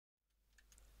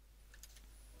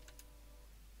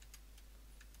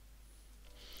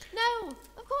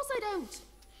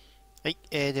はい、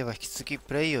では引き続き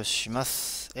プレイをしま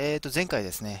す。前回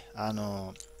ですね、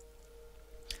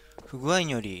不具合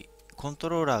によりコント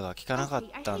ローラーが効かなかっ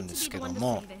たんですけど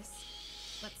も、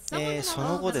そ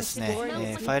の後ですね、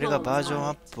ファイルがバージョン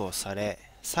アップをされ、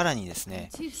さらにです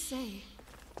ね、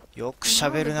よくし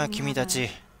ゃべるな君たち。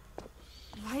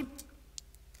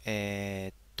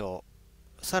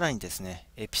さらにですね、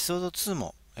エピソード2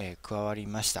も、加わり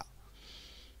ました。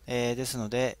ですの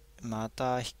で、ま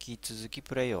た引き続き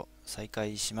プレイを再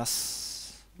開しま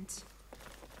す。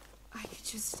I could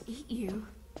just eat you.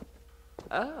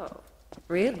 Oh,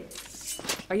 really?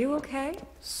 Are you okay?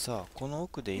 さあ、この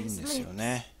奥でいいんですよ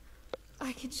ね。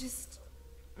I could just.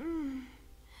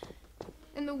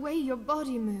 And the way your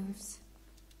body moves.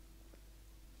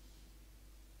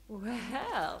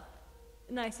 Well,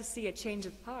 nice to see a change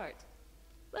of heart.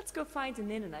 Let's go find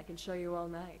an inn and I can show you all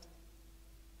night.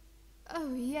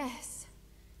 Oh, yes.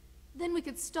 Then we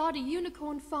could start a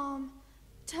unicorn farm,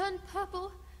 turn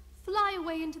purple, fly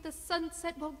away into the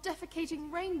sunset while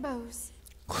defecating rainbows.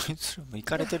 こいつらもイ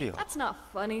カれてるよ。That's not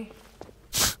funny.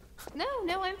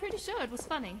 No, I'm pretty sure it was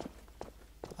funny.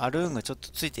 アルーンがちょっと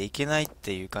ついていけないっ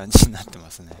ていう感じになって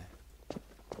ますね。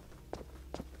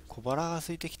小腹が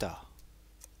空いてきた。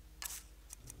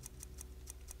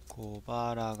小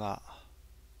腹が。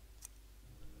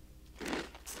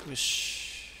よし。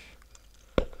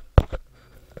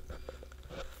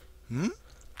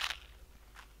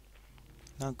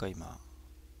なんか今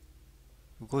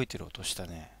動いてる音した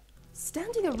ね。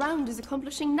Standing around is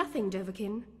accomplishing nothing,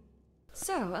 Doverkin.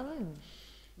 So, Ellen,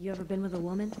 you ever been with a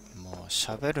woman? もう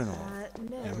喋るの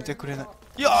やめてくれない。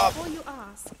いやー。Before you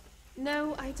ask,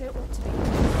 no, I don't want to be.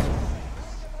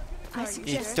 I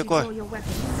suggest you draw your weapons.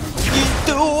 行っ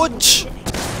ておっち。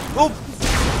おっ。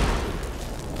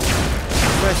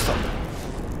クエスト。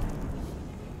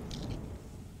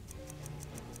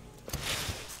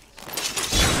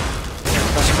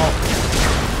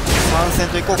参戦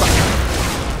といこうか。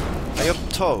はいよっ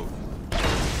と。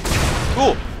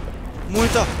おっ燃え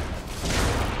た。おう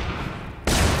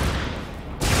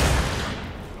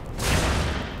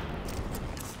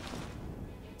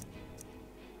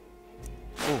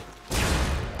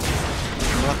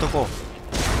もらっとこ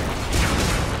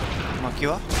う。薪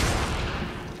は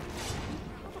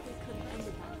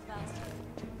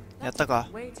やったか。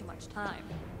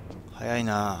早い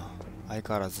な相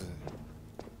変わらず。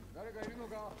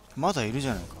まだいるじ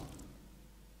ゃないか。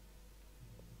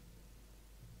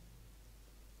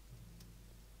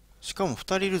しかも2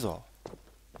人いるぞ。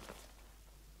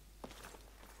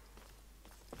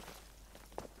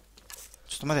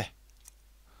ちょっと待て。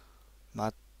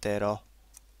待ってろ。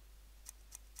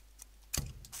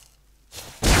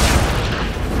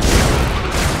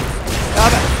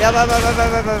やばいやばいやばい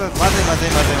やばいやばいやばい。まずいまずい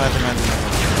まずいまずいまずい。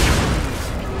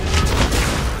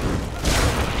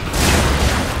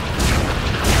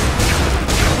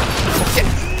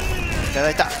いただ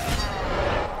いた。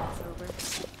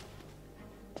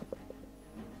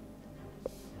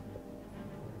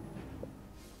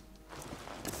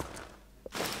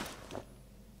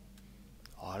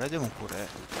あれでもこれ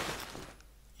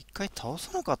一回倒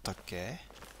さなかったっけ。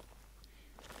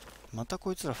また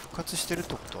こいつら復活してるっ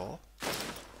てこと。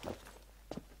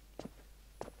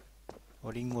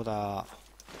おリンゴだ。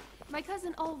My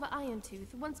cousin Oliver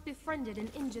Irontooth once befriended an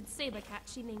injured saber cat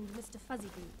she named Mr. Fuzzy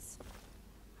Boots.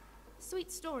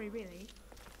 Sweet story, really.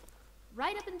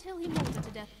 Right up until he mauled her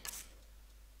to death.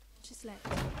 She slept.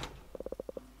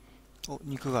 お、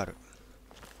肉がある。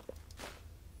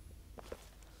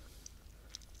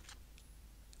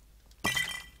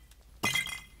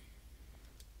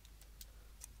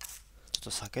ちょっ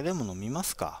と酒でも飲みま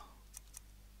すか。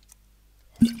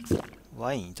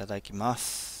ワインいただきま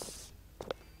す。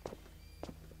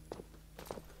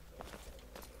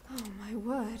Oh my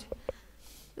word.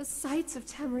 The sights of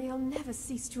Tamriel never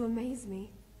cease to amaze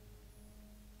me.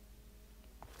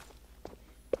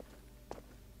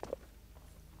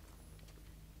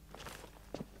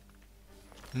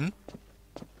 ん？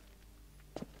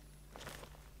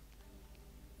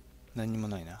何にも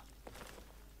ないな。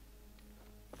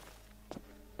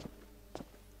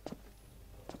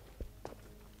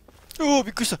おお、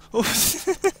びっくりした。Oh,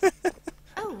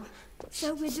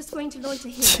 so we're just going to loiter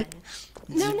here then?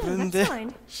 自分で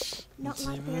Not 自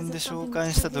like 分 there's で a 召 something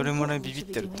喚したどれもない important ビビ to っ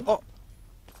be てるって。 doing. あ、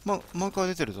マーカー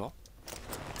出てるぞ。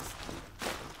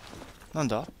なん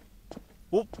だ。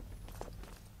お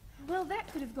Well, that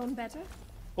could have gone better.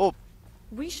 お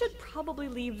We should probably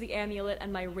leave the amulet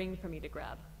and my ring for me to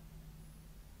grab.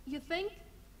 You think?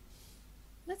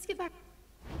 Let's get back.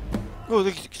 お、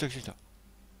できた来た来た。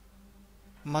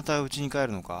また家に帰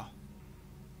るのか。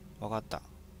わかった。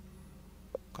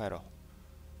帰ろう。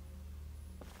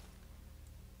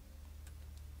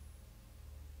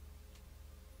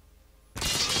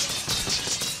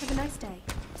 Have a nice day.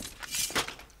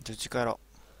 じゃあ家帰ろう。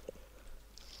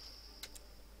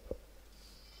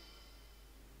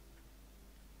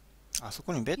あそ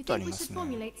こにベッ You ドあ think り we ま should すね。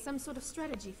 formulate some sort of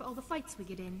strategy for all the fights we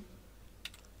get in?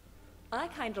 I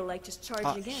kinda like just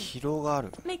あ、 charging in. 疲労がある。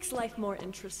 Makes life more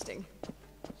interesting.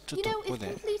 ちょっ You と know, ここ if で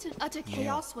complete and utter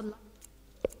chaos were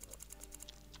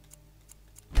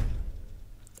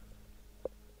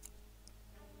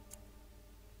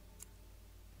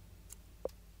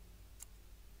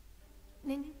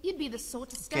you'd be the sort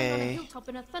to stand on a Okay. hilltop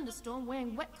in a thunderstorm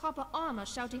wearing wet copper armor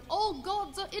shouting, "All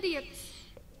gods are idiots!"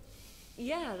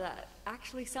 Yeah, that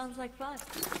actually sounds like fun.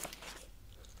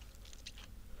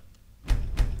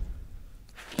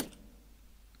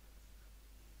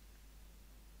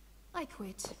 I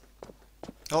quit.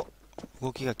 お、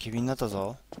動きが機敏になった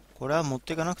ぞ。これは持っ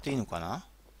ていかなくていいのかな？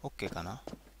 OK かな？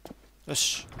よ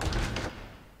し。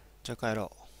じゃあ帰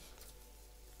ろう。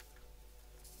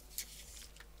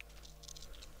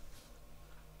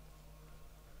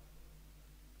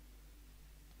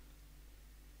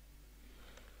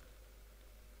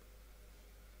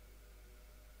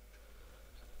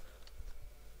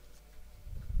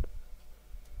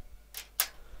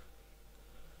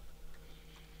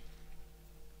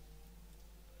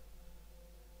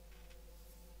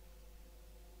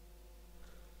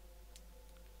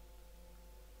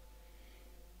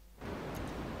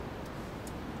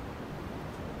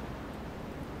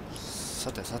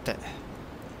さてさて、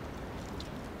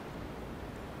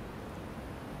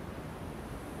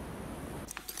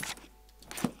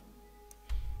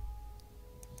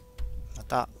ま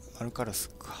たマルカルス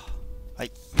か。は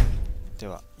い、で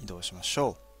は移動しまし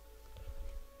ょう。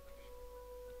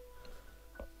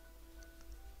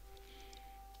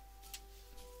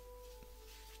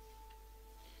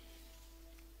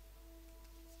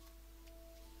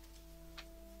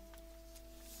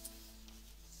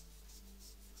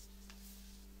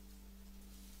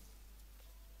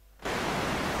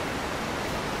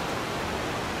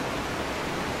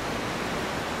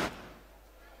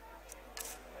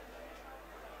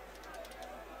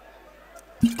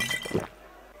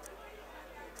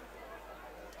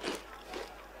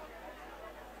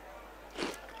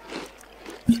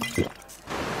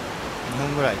2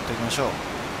分ぐらいいっときましょう。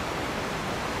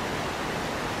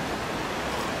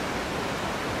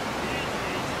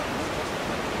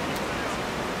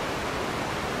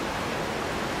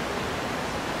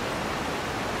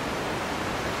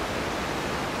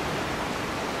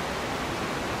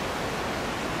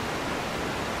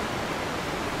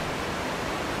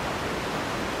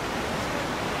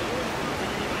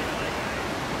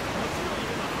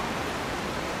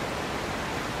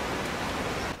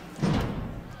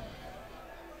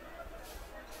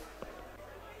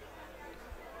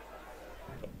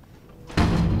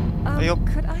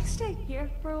Could I stay here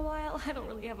for a while? I don't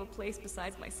really have a place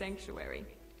besides my sanctuary.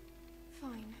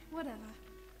 Fine, whatever.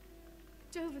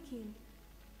 Dovahkiin,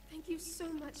 thank you so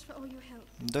much for all your help.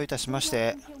 どういたし You're まし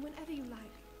て。 welcome here whenever you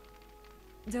like.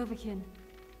 Dovahkiin,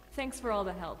 thanks for all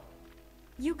the help.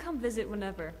 You come visit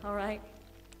whenever, alright?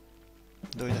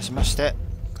 どういたしまして。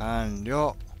完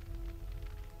了。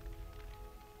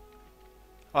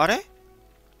あれ？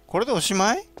これでおし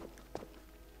まい？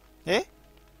え？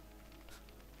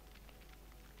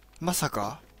まさ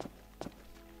か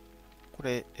こ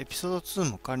れエピソード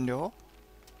2も完了？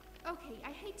 Okay,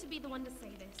 I hate to be the one to say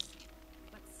this,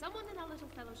 but someone in our little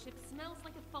fellowship smells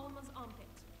like a farmer's armpit.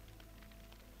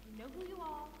 You know who you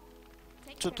are.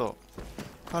 Take ちょっ care. と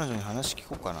彼女に話聞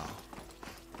こうかな。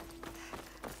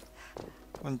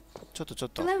ちょっと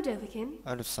Hello, Dovahkiin.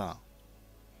 アルフさ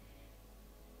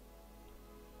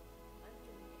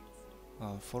ん。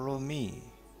Follow me.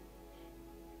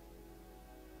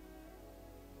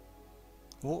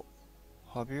 お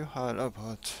Have you heard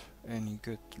about any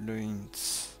good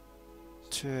ruins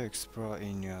to explore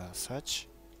in your search?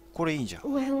 これいいじゃん。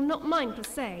 Well, not mine per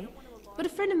se, but a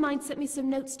friend of mine sent me some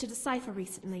notes to decipher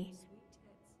recently.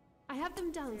 I have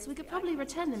them done, so we could probably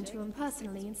return them to him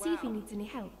personally and see if he needs any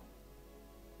help.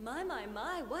 My,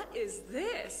 what is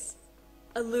this?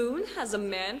 A loon has a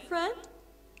man friend?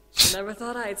 Never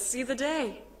thought I'd see the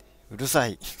day. うるさ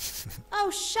い。 Oh,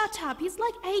 shut up! He's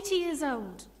like 80 years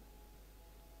old.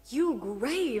 You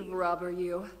grave robber,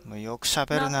 you. もうよくしゃ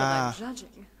べる Not な that I'm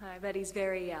judging. I bet he's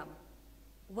very,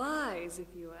 wise,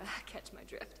 if you, catch my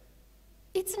drift.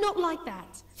 It's not like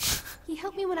that. He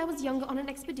helped me when I was younger on an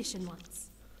expedition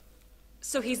once.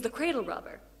 So he's the cradle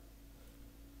robber.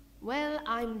 Well,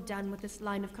 I'm done with this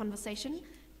line of conversation.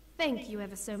 Thank you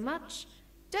ever so much.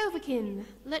 Dovahkiin,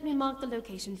 let me mark the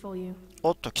location for you.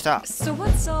 おっと来た。 So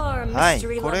what's our はい、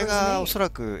 mystery これ lover's が name? おそら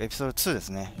くエピソード2です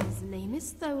ね。 His name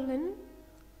is Tholen,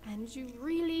 and you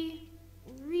really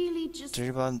just デ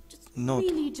リバーノ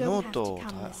really ー don't ト、 have ノー to トを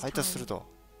come this 配達する time. と。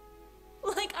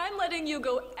 Like I'm letting you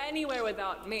go anywhere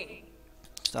without me.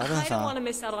 ちょっとアルン I don't さ want to ん、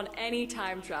 miss out on any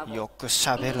time travel. よくし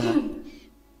ゃべるな。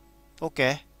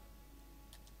OK。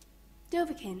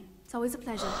 Dovahkiin, it's always a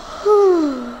pleasure.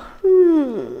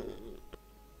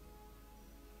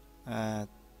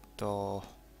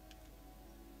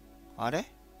 あれ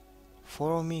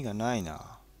 ?Follow me がない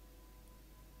な。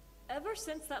 Ever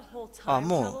since that whole あ、 time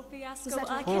も travel う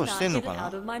fiasco, I フォロー cannot してんの get か it な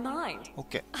out of my mind.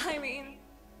 ?OK。 I mean,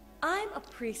 I'm a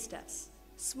priestess,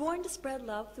 sworn to spread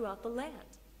love throughout the land.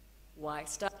 Why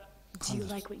stop? Do you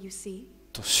like what you see?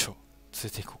 どうしよう。連れ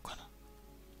て行こうかな。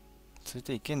連れ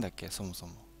て行けんだっけそもそ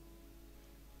も。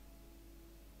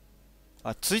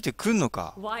あ、ついてくんの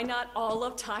か。 Why not all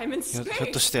of time and ひょっと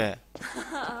space? して、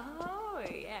 Oh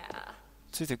yeah.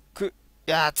 ついてく、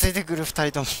いやー、ついてくる二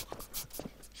人とも。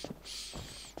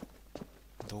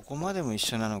どこまでも一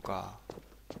緒なのか。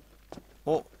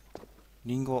お、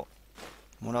リンゴ、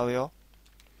もらうよ。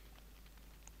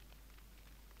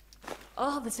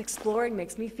 All this exploring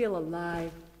makes me feel alive.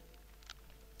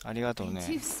 ありがとう I ね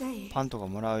do。say, パンとか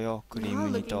もらうよ。クリー you're ム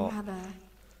煮 looking と。 rather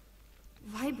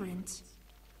vibrant.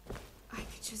 I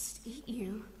could just eat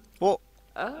you. お、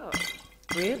 Oh,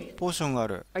 really? ポーションがあ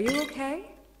る。 Are you okay?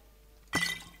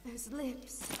 Those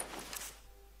lips.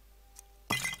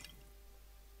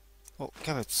 お、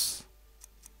キャベツ。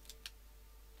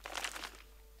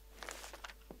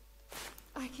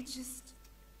 I could just.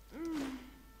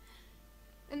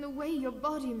 And the way your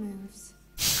body moves.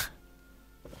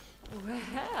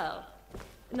 Well,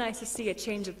 nice to see a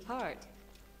change of heart.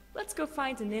 Let's go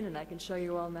find an inn and I can show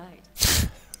you all night.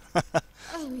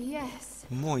 Oh, yes.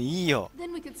 もういいよ。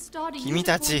 Then we could start a 君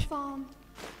たち。 unicorn farm.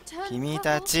 Turn 君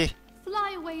た purple, ち。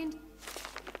 fly away and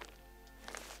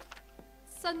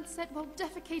sunset while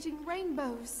defecating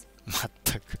rainbows. まっ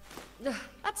たく。 Ugh,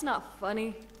 that's not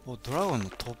funny. お、ドラゴンの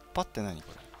突破って何こ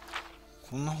れ。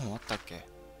こんな本あったっけ。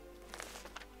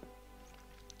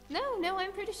 No,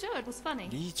 I'm pretty sure it was funny.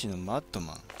 リーチのマッド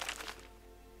マン。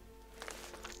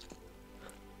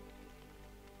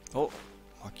お、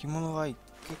巻物が結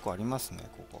構ありますね、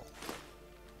ここ。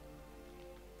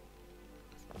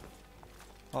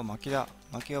あ、薪だ。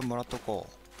薪はもらっとこ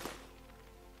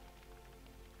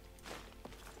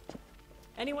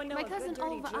う。 Anyone know My a good cousin dirty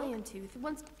Oliver joke? Irontooth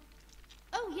once.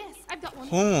 Oh, yes, I've got one.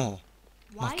 本を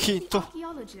Why 薪 did the と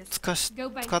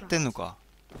archaeologist 使ってんのか。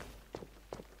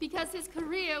 Because his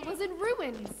career was in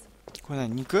ruins. これ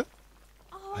何肉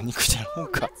Oh, あ、肉じゃん、本 come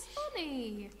on, か。 that's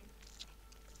funny.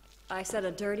 I said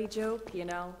a dirty joke, you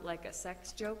know, like a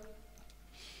sex joke.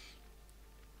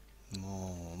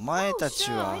 もう、お前たち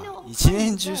Oh, sure, は I know. 一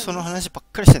年中その話ば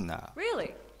っかりしてんな。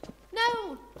 Really?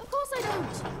 No, of course I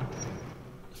don't.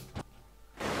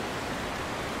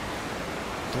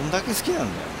 どんだけ好きなん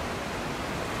だ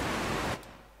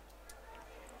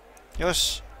よ。よ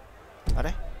し。あ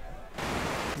れ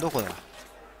どこだ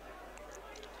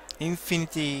インフィニ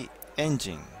ティエン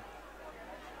ジン。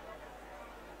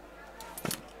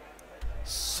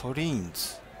ソリーン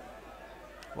ズ。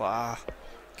わあ、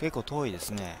結構遠いです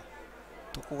ね。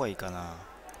どこがいいかな。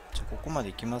じゃあここまで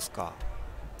行きますか。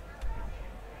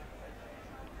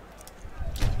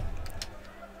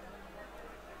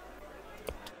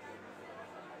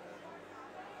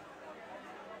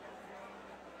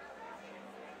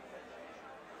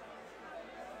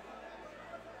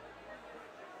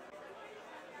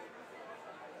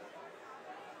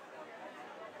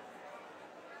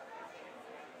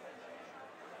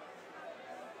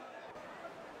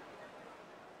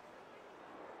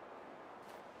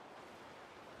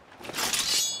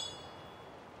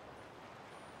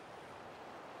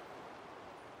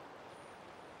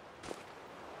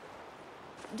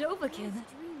Dovahkiin,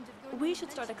 we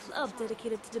should start a club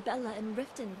dedicated to Debella and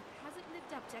Riften. Hasn't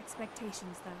lived up to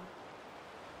expectations, though.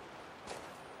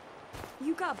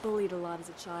 You got bullied a lot as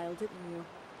a child, didn't you?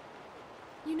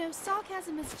 You know,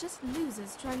 sarcasm is just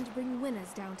losers trying to bring winners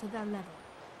down to their level.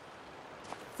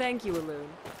 Thank you, Alun.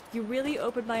 You really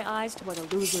opened my eyes to what a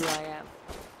loser I am.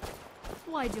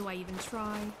 Why do I even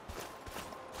try?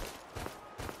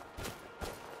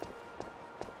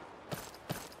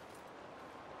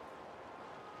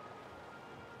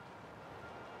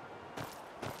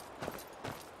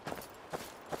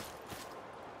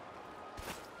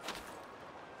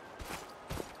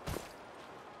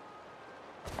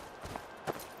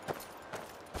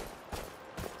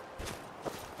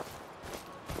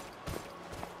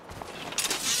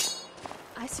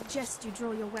 I suggest you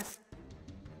draw your weapon.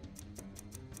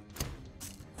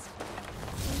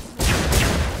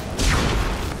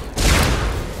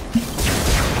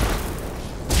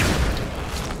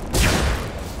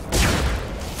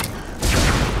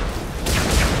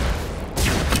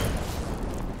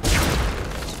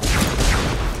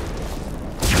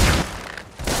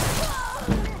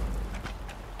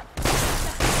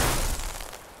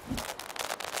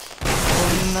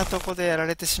 んなとこでやら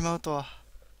れてしまうとは。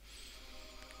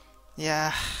い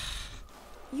や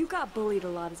ー、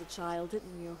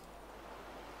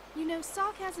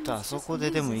あそこで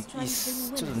でもちょっ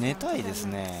と寝たいです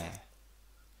ね。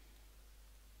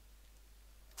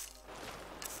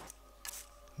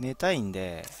寝たいん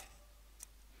で、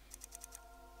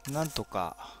なんと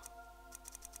か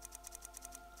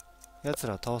奴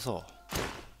らを倒そう。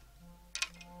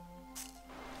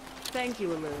Thank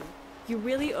you, Alun. You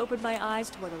really opened my eyes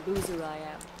to what a loser I am.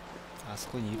 あそ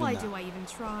こにいるんだ。 Why do I even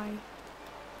try?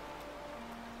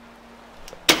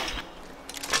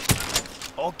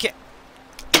 オッケー。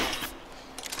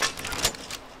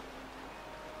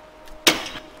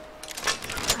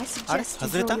 I あれ suggest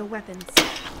外れ you た？ draw your weapons.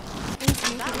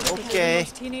 オッケー。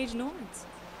 Teenage Norns.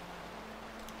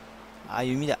 あ、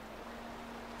弓だ。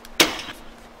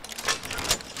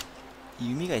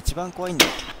弓が一番怖いんだ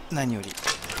よ、何より。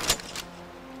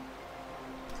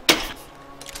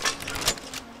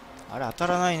あれ当た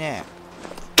らないね。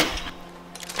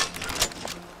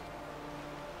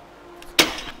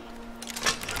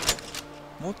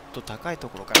もっと高いと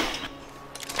ころから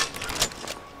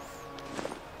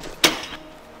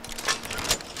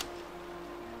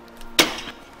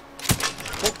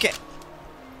オッケー。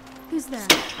 Who's there?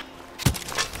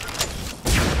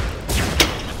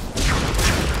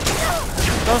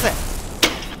 倒せ。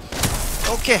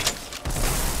オッケー。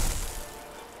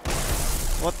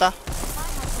終わった？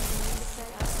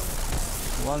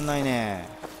終わんないね。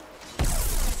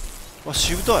わ、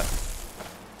しぶとい。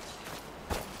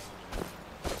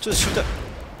ちょっとしぶとい。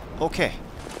オッケー。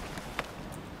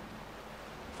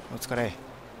お疲れ。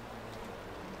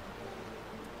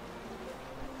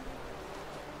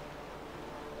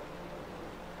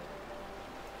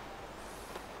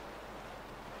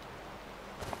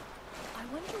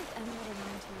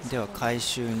では回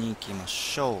収に行きま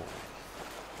しょ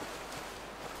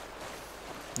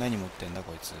う。何持ってんだ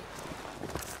こいつ。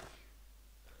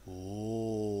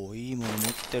おお、いいもの持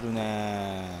ってる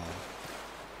ね。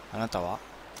あなたは？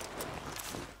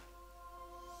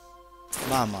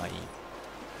まあまあいい。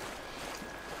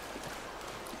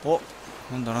お、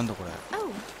なんだなんだこれ。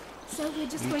Oh, so we're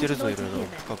just 浮い going て to るぞ go いろい to ろ here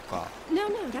プ then? カプカ。 No,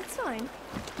 no, that's fine. What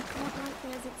like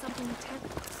is it something important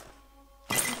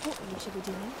we should be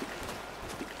doing?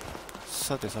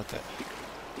 さてさて。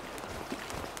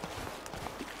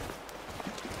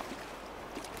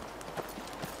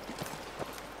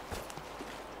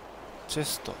チェ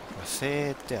スト。これ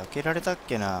せーって開けられたっ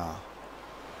けな。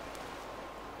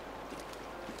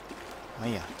まあ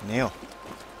いいや、寝よ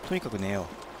う。とにかく寝よう。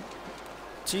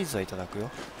チーズはいただくよ。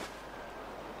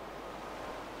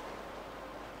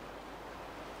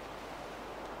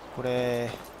これ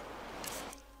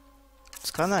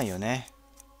つかないよね。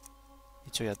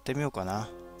一応やってみようかな。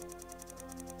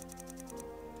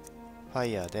ファ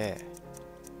イヤーで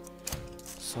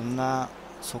そ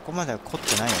こまでは凝っ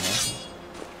てないよね。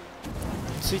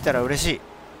ついたら嬉しい。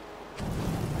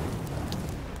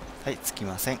はい、つき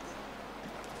ません。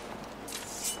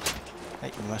は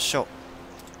い、見ましょ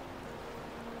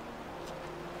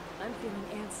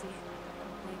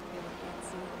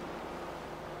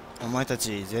う。お前た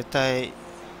ち絶対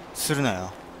するな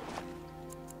よ。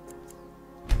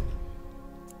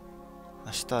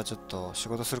明日はちょっと仕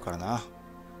事するからな。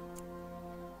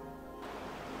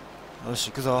よし、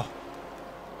行くぞ。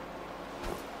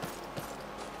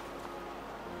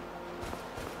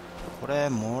これ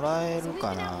もらえる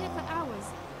かな。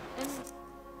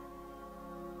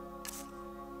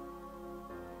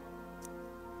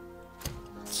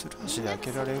つる足で開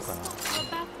けられるかな。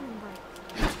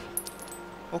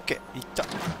オッケー、いった。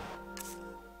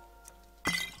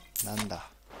なんだ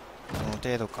この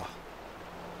程度か。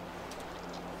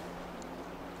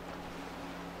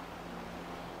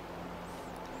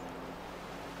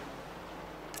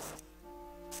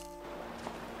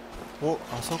お、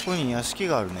あそこに屋敷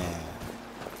があるね。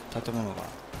建物が。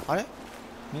あれ、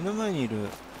目の前にいる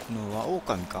のは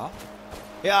狼か。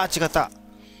いやー違った。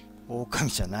狼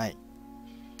じゃない。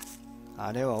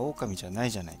あれは狼じゃな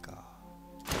いじゃないか。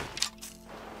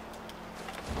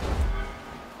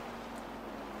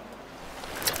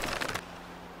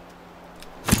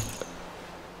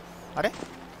あれ、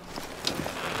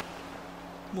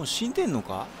もう死んでんの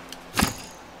か。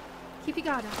 Keep your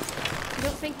guard up. I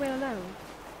don't think we're alone.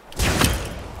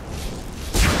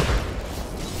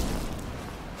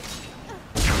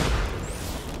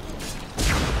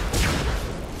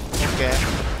 オッケ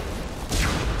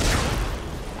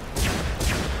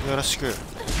ー、よろしく。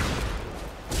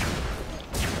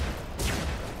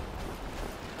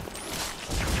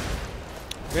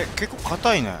え、結構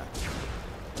硬いね。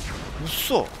うっ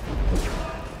そ。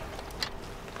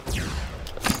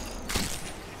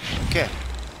ケー。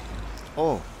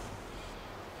おう、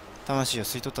魂を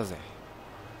吸い取ったぜ。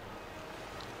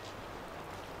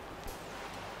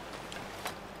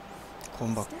コ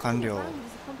ンバック完了。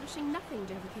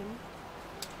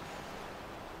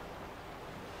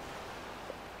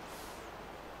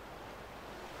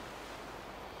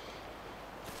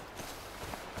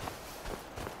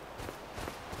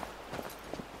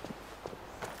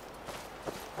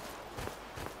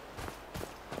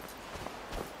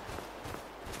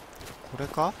これ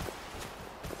か？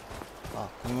あ、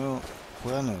この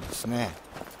小屋のようですね。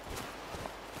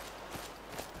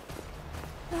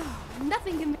あ、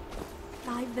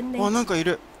なんかい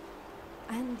る。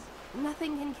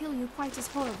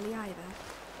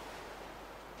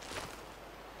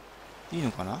いい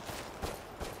のかな？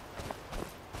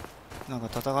なんか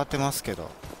戦ってますけ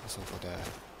ど、そこで。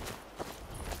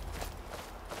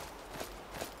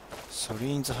ソリ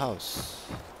ーンズハウ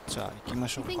ス。じゃあ行きま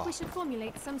しょうか。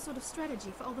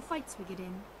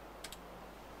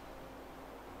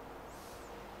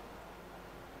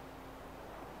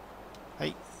は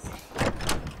い。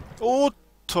おっ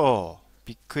と、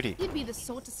びっくり。You'd be the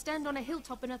sort to stand on a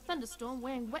hilltop in a thunderstorm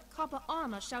wearing wet copper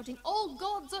armor shouting, "All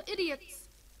gods are idiots!"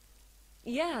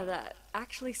 Yeah, that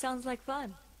actually sounds like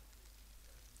fun.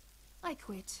 I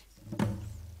quit.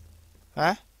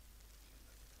 え？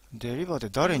デリバーで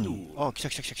誰に？あ、来た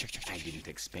来た来た来た来た来た。 I didn't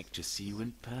expect to see you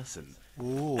in person.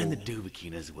 お And ー the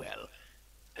Dovahkiin as well.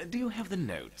 Do you have the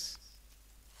notes?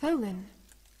 Folan.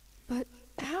 But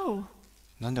how?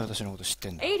 なんで私のこと知っ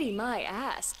てんの？ 80 my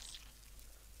ass.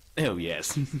 Oh,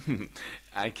 yes.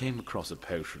 I came across a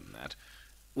potion that,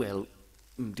 well,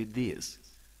 did this.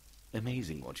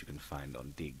 Amazing what you can find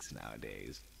on digs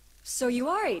nowadays. So you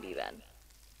are 80 then?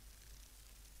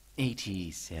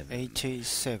 87.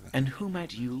 87. And who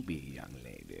might you be, young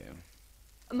lady?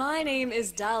 My name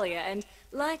is Dahlia, and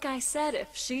like I said, if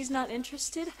she's not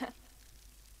interested...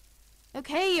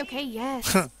 Okay,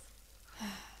 yes.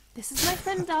 This is my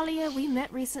friend Dahlia. We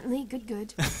met recently.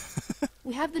 Good.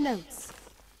 We have the notes.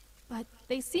 But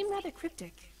they seem rather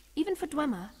cryptic, even for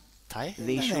Dwemer. 大変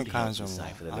They だね、 should 彼 help 女も。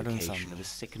 decipher the アルンさん location も of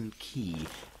a。second key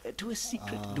to a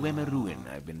secret Dwemer ruin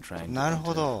I've been trying to なる enter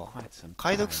ほど for quite some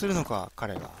解読す time. るのか、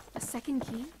彼が。 A second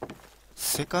key?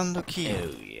 セカンドキー。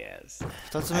 Oh, yes.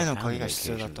 二つ I 目の found 鍵 the が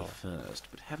必要だ location と。 first,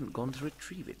 but haven't gone to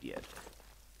retrieve it yet.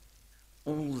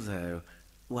 Although,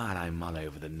 while I mull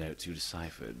over the notes you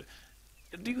deciphered,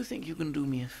 do you think you can do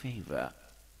me a favor?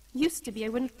 Used to be I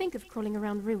wouldn't think of crawling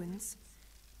around ruins.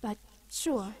 But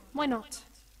sure, why not?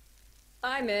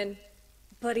 I'm in.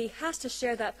 But he has to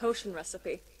share that potion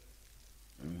recipe.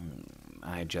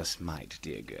 I just might,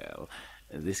 dear girl.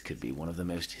 This could be one of the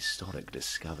most historic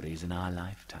discoveries in our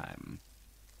lifetime.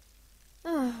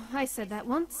 Oh, I said that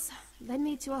once. Led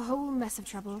me to a whole mess of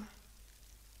trouble.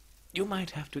 You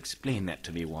might have to explain that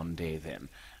to me one day then,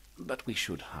 but we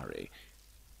should hurry.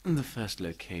 The first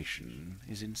location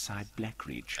is inside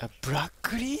Blackreach. あ、ブラッ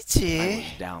クリー I チ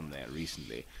was down there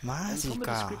recently, マ and ジ from the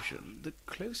か。 description, the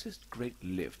closest great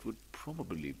lift would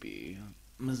probably be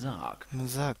Mazark. ム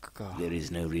ザークか。 There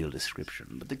is no real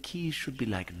description, but the keys should be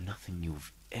like nothing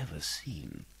you've ever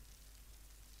seen.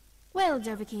 Well,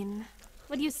 Dovahkiin,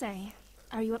 what do you say?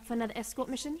 Are you up for another escort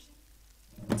mission?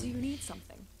 Do you need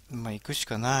something? まあ行くし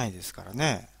かないですから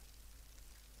ね。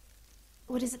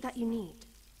 What is it that you need?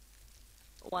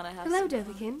 Wanna have Hello, some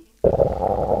fun?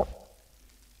 Dovahkiin.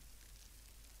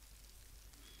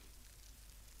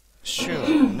 シュ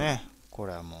ーね。こ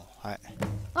れはもう、はい。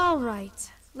 All right.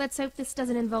 Let's hope this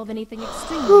doesn't involve anything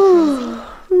extremely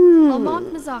crazy. I'll mark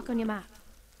Mazak on your map.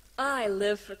 I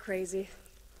live for crazy.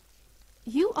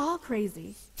 You are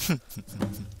crazy.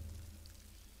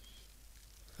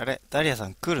 あれ、ダリアさ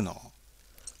ん来るの？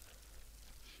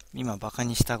今バカ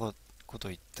にしたこと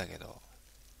言ったけど。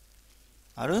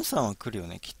アルンさんは来るよ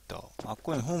ね、きっと。あ、こ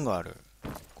こに本がある。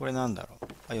これなんだろう。あ、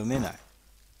読めない。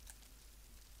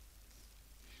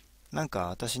なんか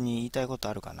私に言いたいこと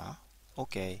あるかな？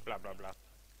 OK。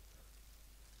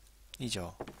以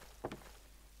上。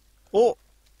お！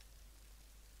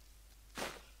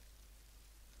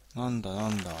なんだな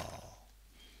んだ。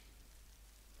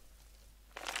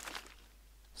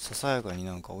ささやかに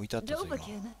なんか置いてあったぞ今。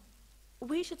 Dovahkiin,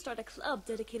 we should start a club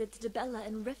dedicated to Dibella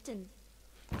and Riften.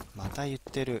 また言っ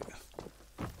てる。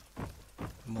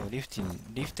もうリフテ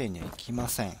ンには行きま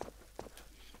せん。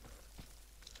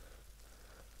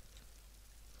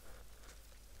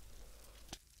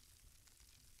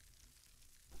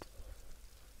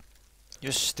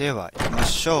よし、では行きま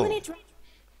しょう。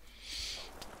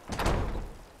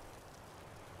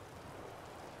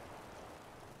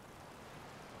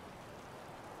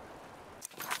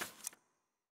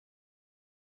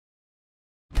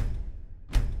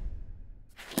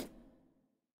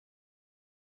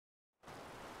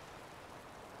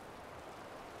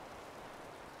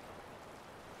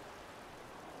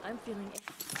I'm feeling it.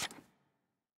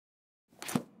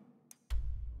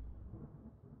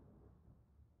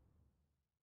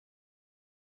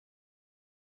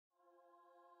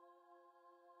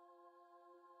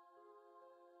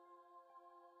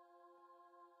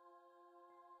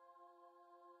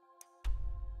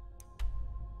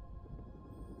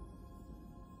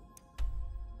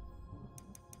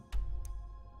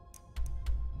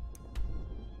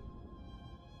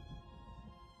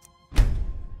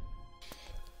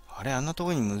 あれ、あんなと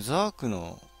こにムザーク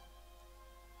の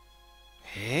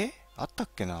あったっ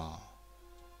けな。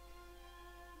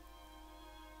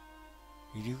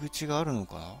入り口があるの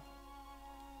か。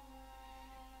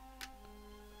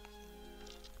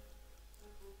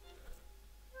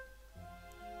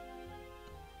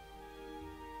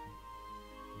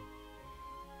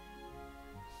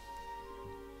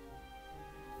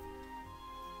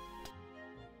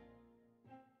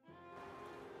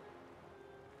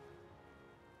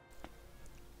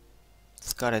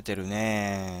疲れてる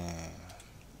ね。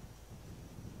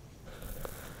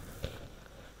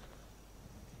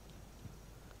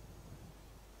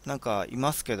なんかい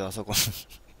ますけど、あそこに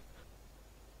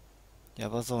や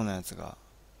ばそうなやつが。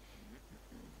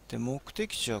で、目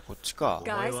的地はこっちか。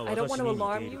 Guys, I don't want to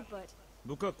alarm you, but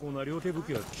不格好な両手武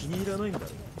器は気に入らないんだろ。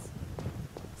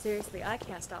 seriously, I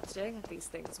can't stop staring at these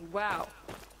things. Wow.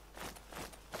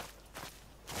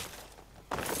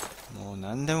 もう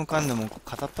何でもかんでも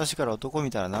片っ端から男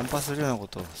見たらナンパするようなこ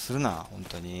とするな、本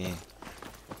当に。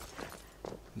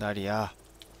ダリア。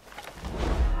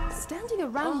 Standing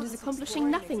around is accomplishing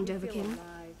nothing, Doverkin.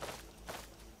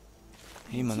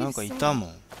 今なんかいたもん。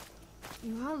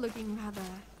 You are looking rather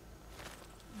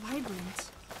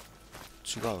vibrant.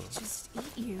 違う。 Just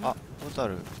eat you. あ、ホタ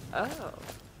ル。 Oh,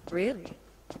 really?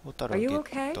 ホタルをゲ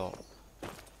ット。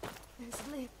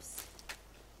 Those lips.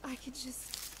 I could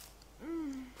just.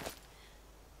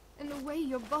 And the way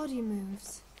your body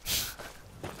moves.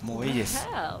 もういいです。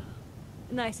 Hell.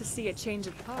 Nice to see a change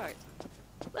of heart.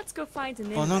 Let's go find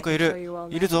an あ、 inn なん that かい can show る。 you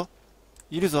all いる night. ぞ。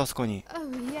いるぞ、あそこに。 Oh,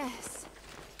 yes.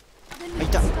 Then あ、 we い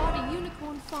can た。 start a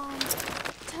unicorn farm.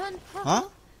 Turn あ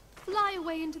purple. Fly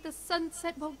away into the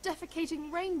sunset while defecating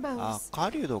あ、 rainbows.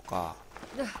 狩人か。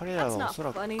 Ugh, 彼ら that's は not おそ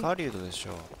らく funny. 狩人でし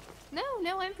ょう。 No,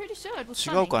 I'm pretty sure it was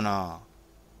違 funny. うかな。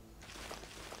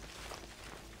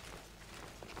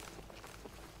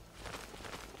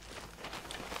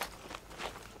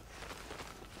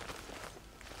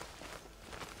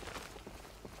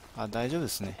あ、大丈夫で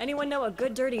すね。 Anyone know a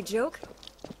good dirty joke?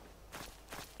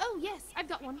 Oh, yes, I've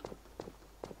got one.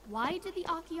 Why did the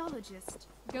archaeologist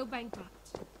go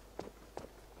bankrupt?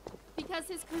 Because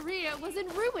his career was in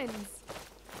ruins.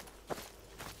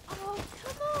 Oh,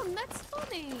 come on, that's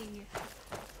funny.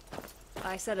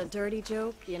 I said a dirty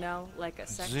joke, you know, like a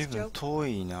sex ずいぶん joke. 遠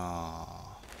いな。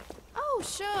 Oh,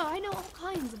 sure, I know all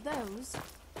kinds of those.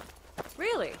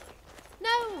 Really?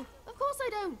 No, of course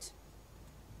I don't.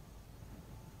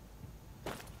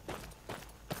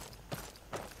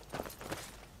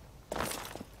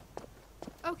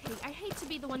 Okay, I hate to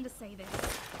be the one to say this,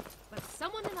 but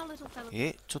someone in our little fellow...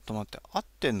 え、ちょっと待って、合っ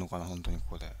てんのかな、本当に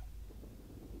ここで。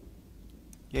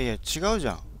いやいや、違うじ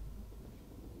ゃん。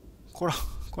こら、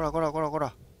こらこらこらこ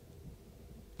ら。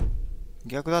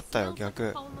逆だったよ、 smells like 逆。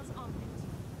 a column was on it.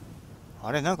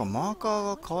 あれ、なんかマー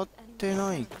カーが変わって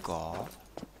ないか。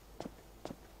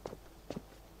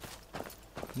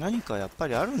何かやっぱ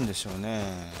りあるんでしょう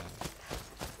ね。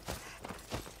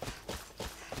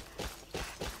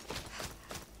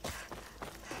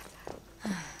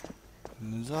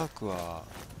ムザークは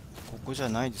ここじゃ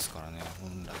ないですからね、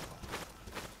本来は。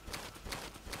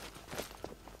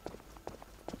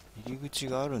入り口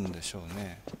があるんでしょう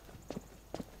ね。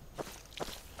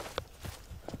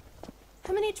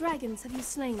 How many dragons have you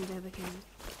slain, Doverkin?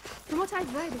 From what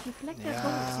I've read, if you collect い their や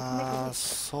bolts, you can make ー、 a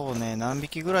そうね、何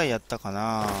匹ぐらいやったか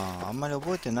な。あんまり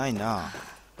覚えてないな。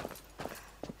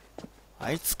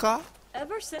あいつか。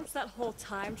 Ever since that whole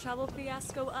time travel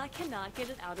fiasco, I cannot get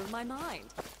it out of my mind.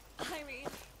 I mean,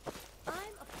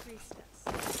 I'm a priestess,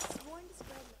 sworn to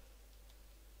spread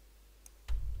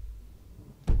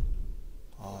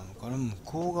ああ、これ向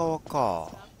こう側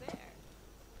か。 up there.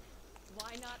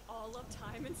 Why not all of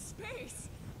time and space?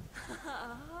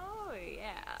 Oh,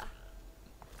 yeah.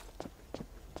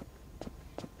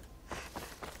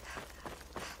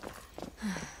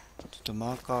 ちょっと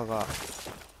マーカーが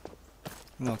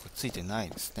うまくついてない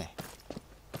ですね。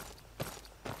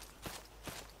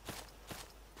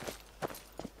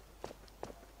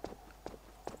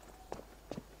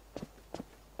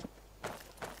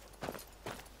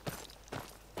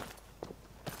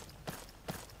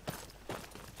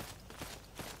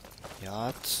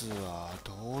やつは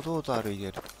堂々と歩い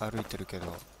てる。歩いてるけど。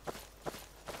こ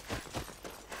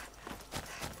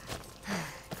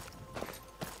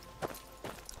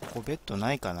こベッド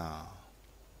ないかな。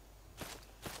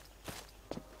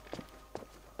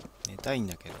寝たいん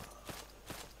だけど。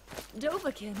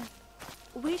Dovahkiin,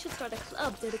 we should start a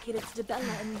club dedicated to Debella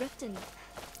and Riften.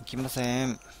 行きませ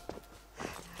ん。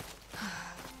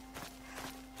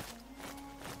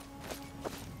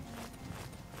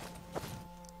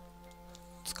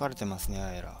疲れてますね、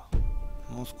アエラ。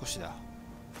もう少しだ。あ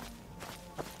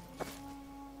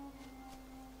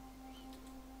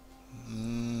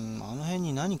の辺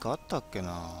に何かあったっけ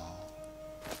な。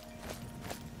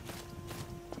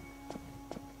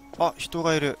あ、人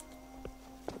がいる。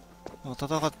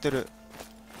戦ってる。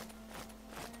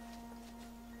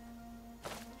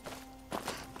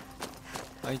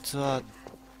あいつは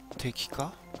敵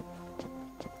か？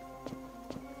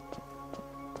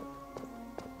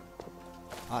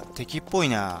あ、敵っぽい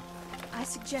な。I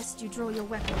suggest you draw your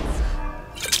weapons.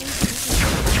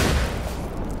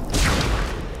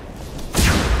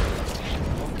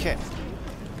 オッケー。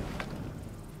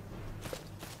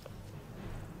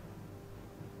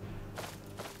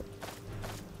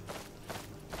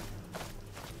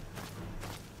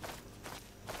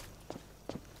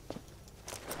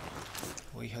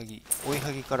追いはぎ、追い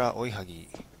はぎから追いはぎ。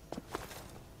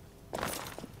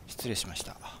失礼しまし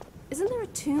た。Isn't there a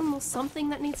tomb or something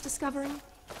that needs discovering?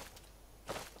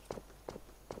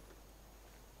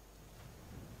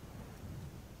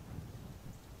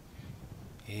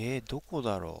 どこ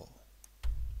だろ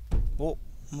う。お、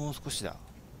もう少しだ。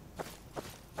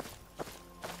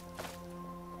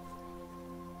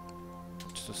ち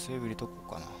ょっとセーブ入れとこう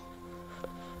かな。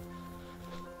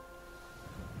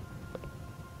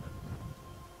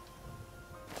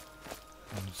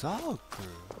ムザーク、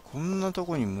こんなと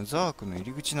こにムザークの入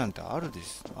り口なんてある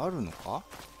のか？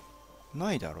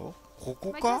ないだろ。こ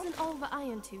こ My か？ cousin Oliver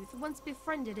Irontooth once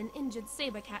befriended an injured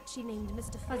saber cat she named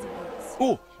Mr. Fuzzy Boots.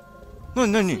 お、な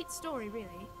になに？ Sweet story, really.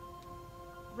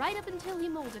 Right up until he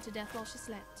mauled her to death while she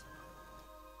slept.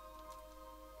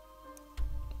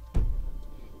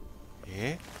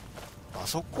 あ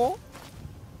そこ？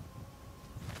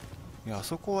いや、あ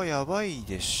そこはやばい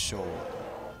でしょう。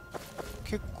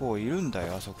結構いるんだ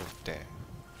よ、あそこって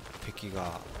敵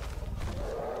が。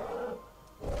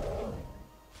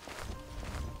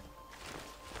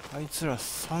あいつら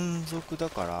山賊だ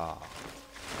から。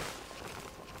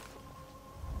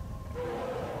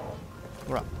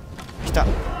ほら、来た。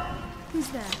 Who's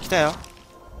there? 来たよ。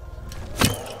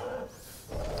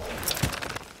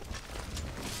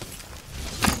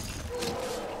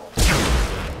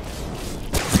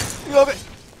やべ、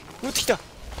撃ってきた。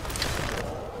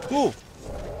おう、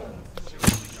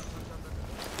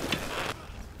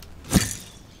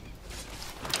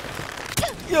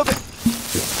やべ。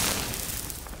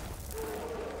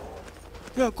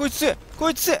いや、こいつ強い、こ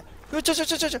いつ強い。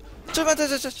ちょ待っ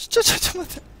て、ちょ待っ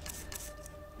て。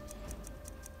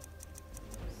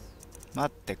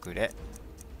待ってくれ。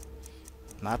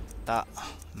待った。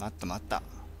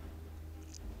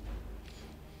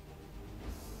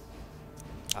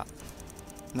あ、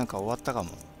なんか終わったか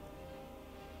も。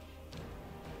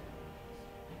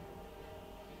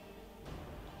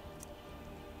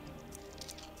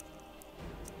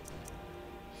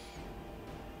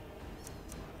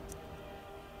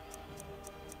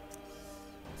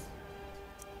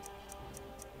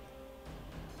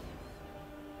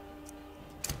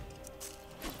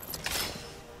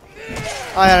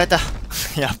あ、やられた。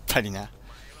やっぱりな。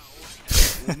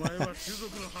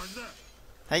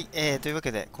はい、というわ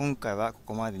けで今回はこ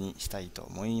こまでにしたいと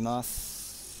思いま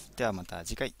す。ではまた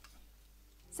次回。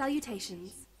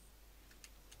Salutations.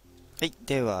 はい、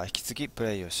では引き続きプ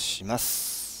レイをしま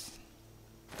す。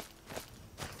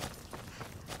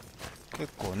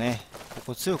結構ね、こ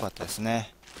こ強かったです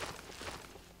ね。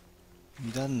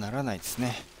油断ならないです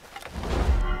ね。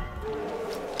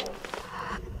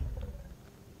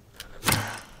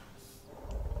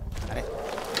あれ、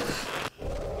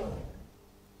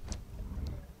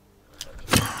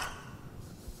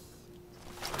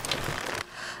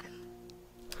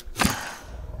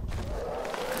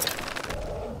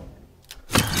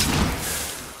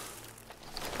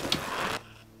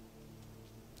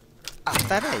当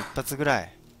たれ一発ぐら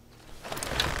い。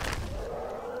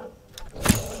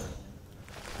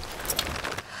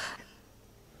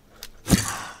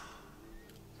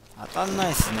当たんな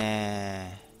いっす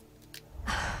ね。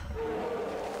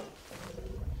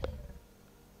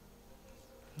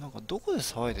なんかどこで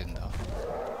騒いでんだ。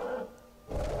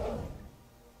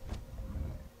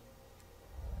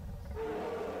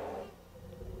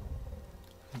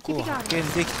向こうは発見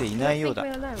できていないようだ。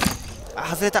あ、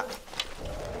外れた。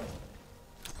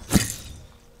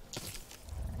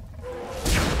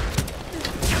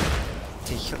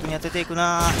的確に当てていく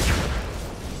な。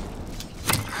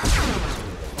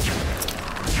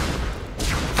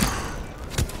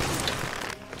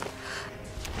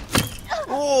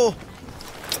おお、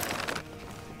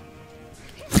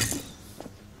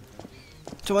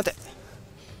ちょ待て。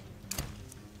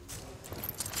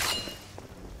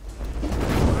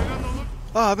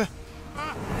あ、やべ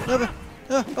やべ、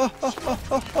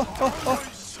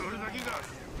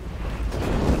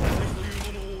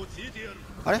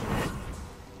あれ、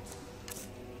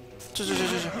ちょ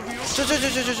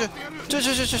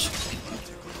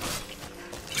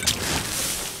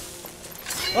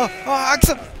あ、来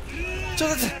た。ちょっ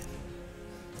と待って。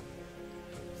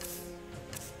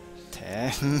て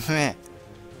め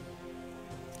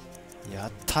え、や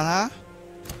ったな。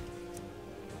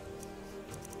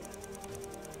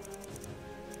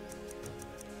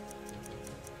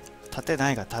盾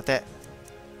ないか、盾。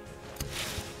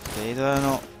レイドラ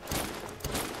の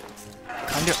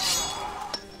完了。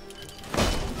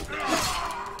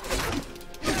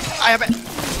あ、やべ、オッ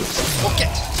ケー。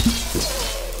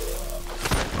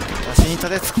私に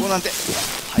盾つこうなんて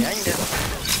早いんだよ。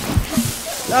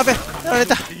やべ、やられ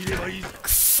た。く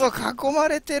そ、囲ま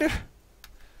れてる。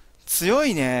強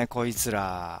いねこいつ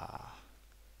ら。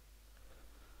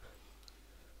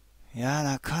いや、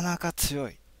なかなか強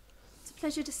い。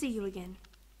Pleasure to see you again.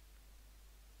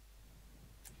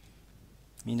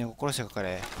 みんな心してかか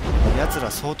れ。やつら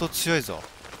相当強いぞ。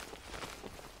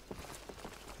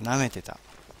なめてた。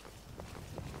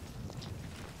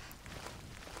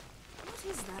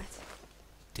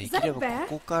できれば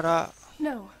ここから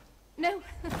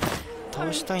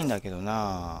倒したいんだけど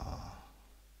な。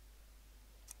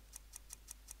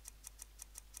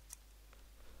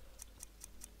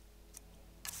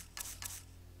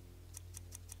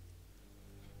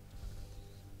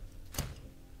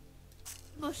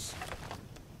Bush.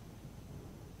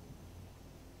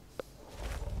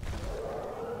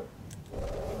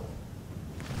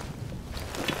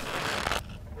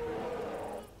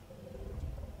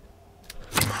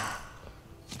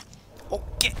 オッ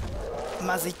ケー。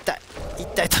まず1体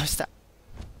倒した。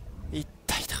1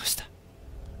体倒した。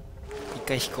1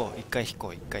回引こう、1回引こ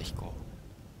う、1回引こう。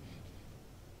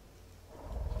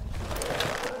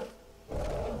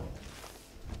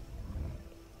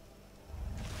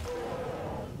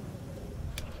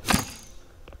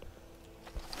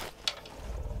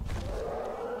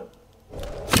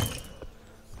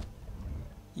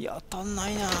いや、当たんな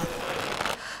いな。も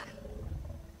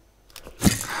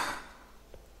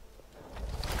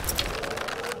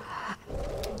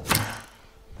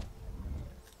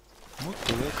っ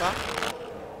と上か。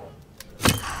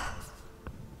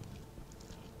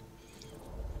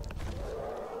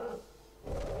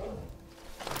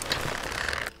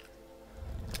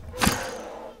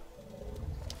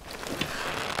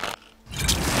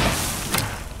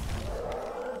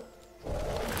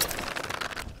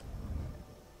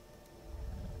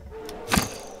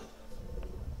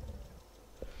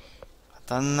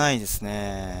当たんないです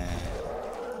ね。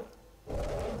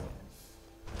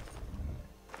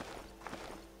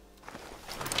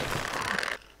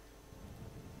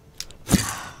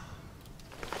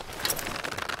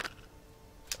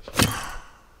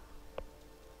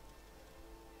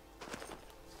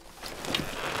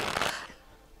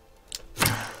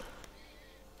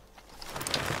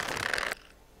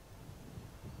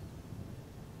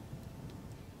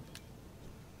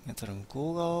やつら向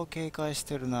こう側を警戒し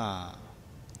てるな。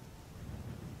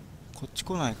こっち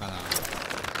来ないかな。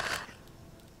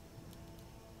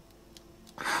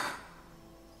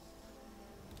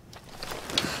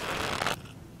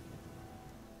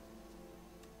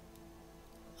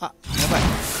あ、やばい。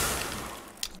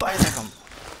バレたかも。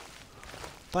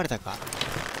バレたか。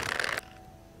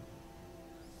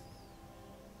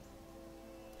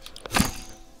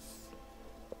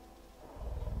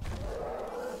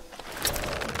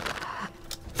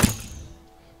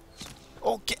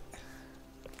オッケ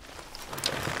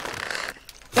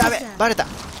ー。やべ、バレた。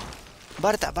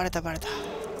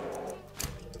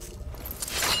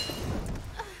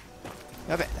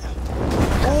やべ。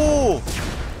おお。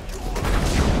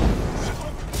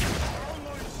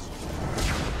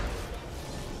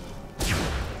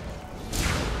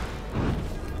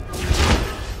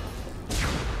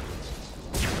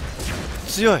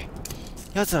強い。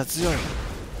やつら強い。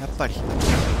やっぱり。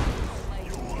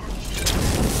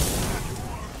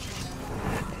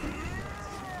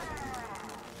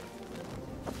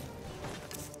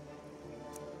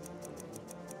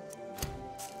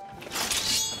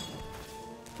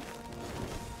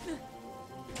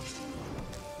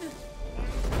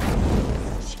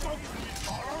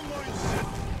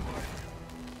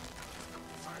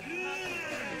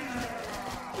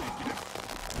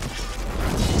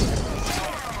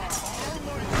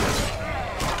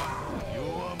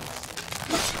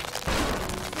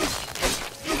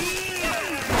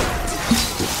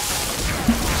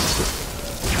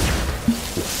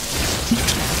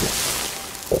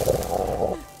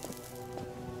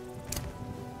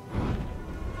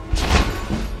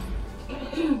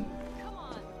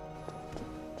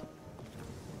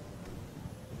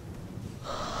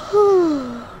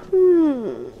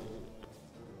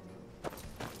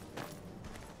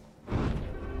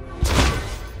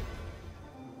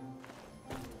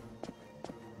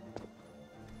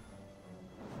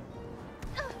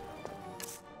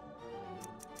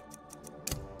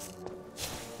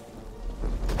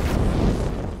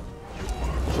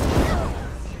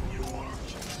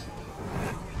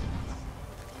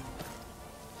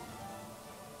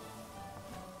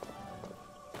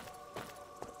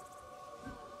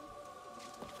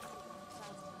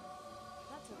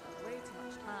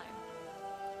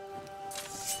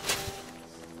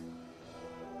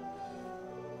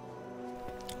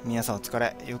皆さんお疲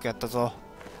れ。よくやったぞ。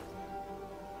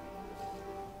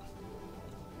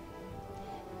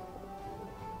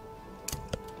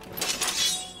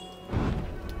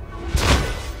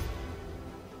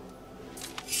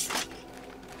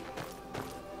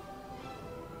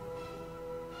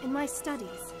In my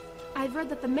studies, I've read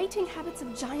that the mating habits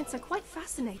of giants are quite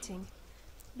fascinating.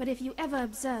 But if you ever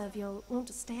observe, you'll want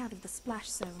to stay out of the splash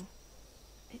zone.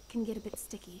 It can get a bit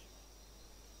sticky.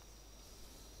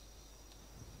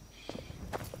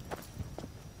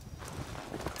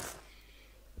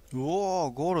 うお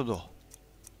ー、ゴールド。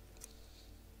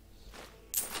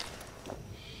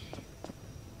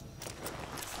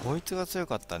こいつが強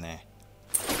かったね。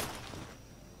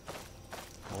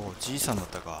おお、じいさんだっ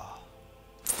たか。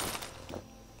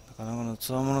なかなかの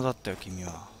つわものだったよ、君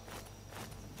は。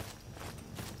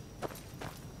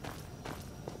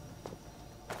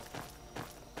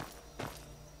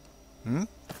ん？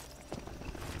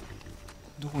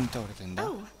どこに倒れてんだ？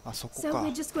あ、そこか。 So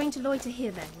we're just going to loiter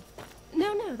here then?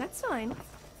 No, no, that's fine.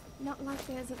 Not like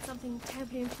there isn't something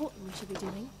terribly important we should be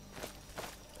doing.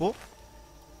 お？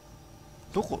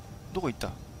どこ行った？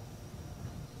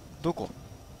どこ？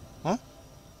ん？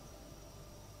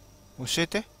教え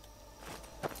て。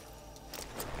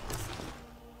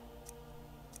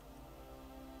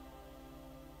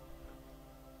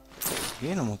すげ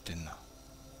えの持ってんな。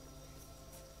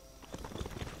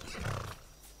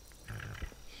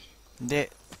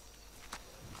で、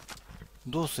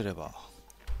どうすれば？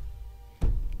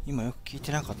今よく聞い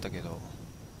てなかったけど、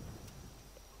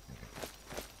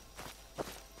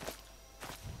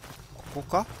ここ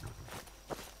か？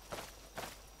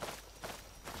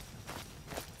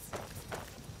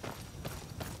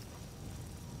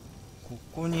こ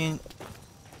こに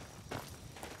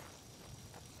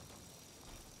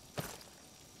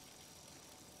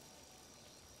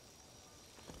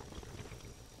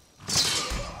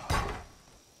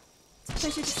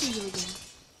Pleasure to see you again.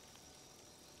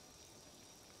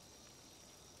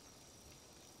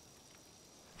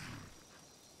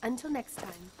 Until next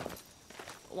time.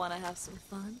 Wanna have some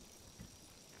fun?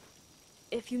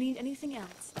 If you need anything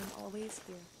else, I'm always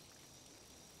here.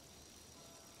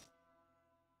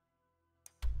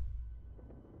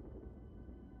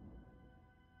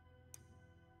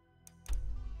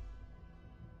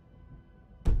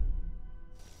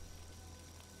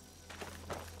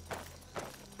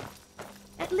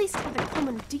 At least have the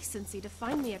common decency to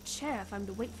find me a chair if I'm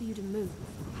to wait for you to move.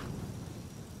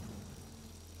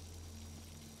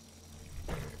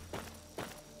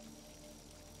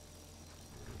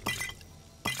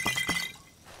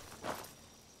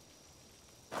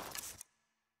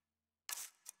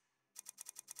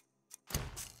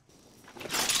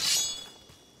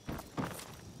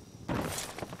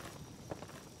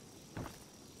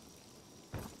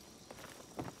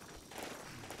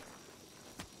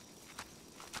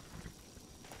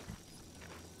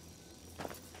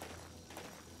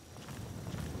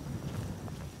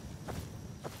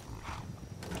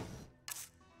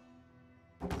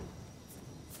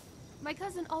 My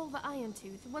cousin Oliver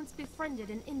Irontooth once befriended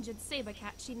an injured saber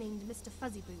cat she named Mr.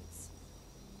 Fuzzy Boots.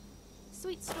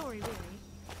 Sweet story, really.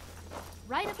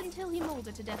 Right up until he mauled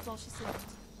her to death while she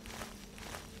slept.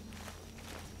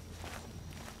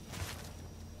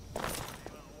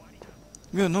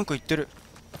 Yeah, なんか言ってる。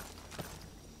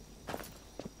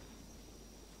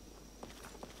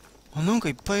あ、なんか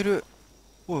いっぱいいる。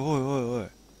おいおいおいおい。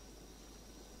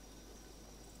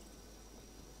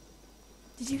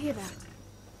Did you hear that?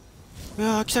 い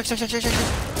やー、来た来た来た来た来た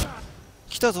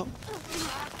来たぞ。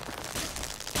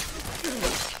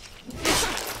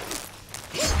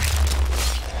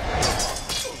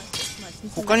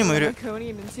他にもいる。いや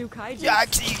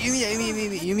ー、弓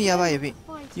だ、弓やばい、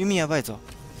弓やばいぞ。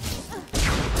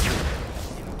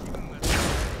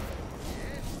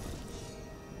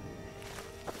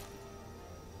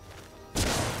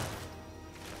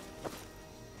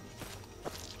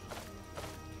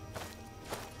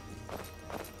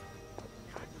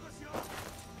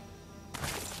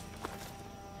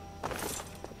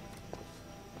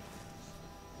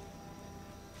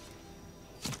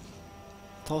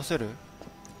倒せる？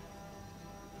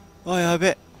あ、や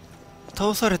べ、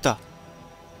倒された。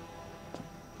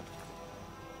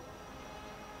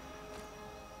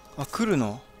あ、来る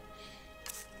の？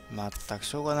まったく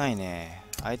しょうがないね。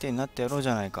相手になってやろうじ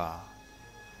ゃないか。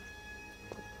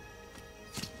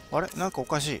あれ、なんかお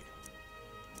かしい。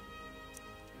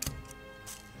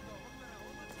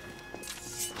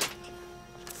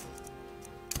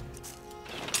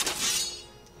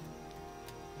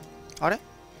あれ、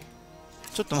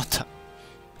ちょっと待った。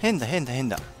変だ。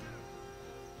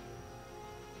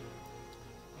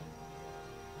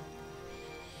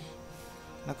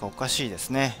なんかおかしいです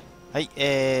ね。はい、ち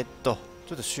ょっと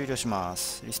終了しま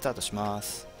す。リスタートしま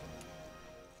す。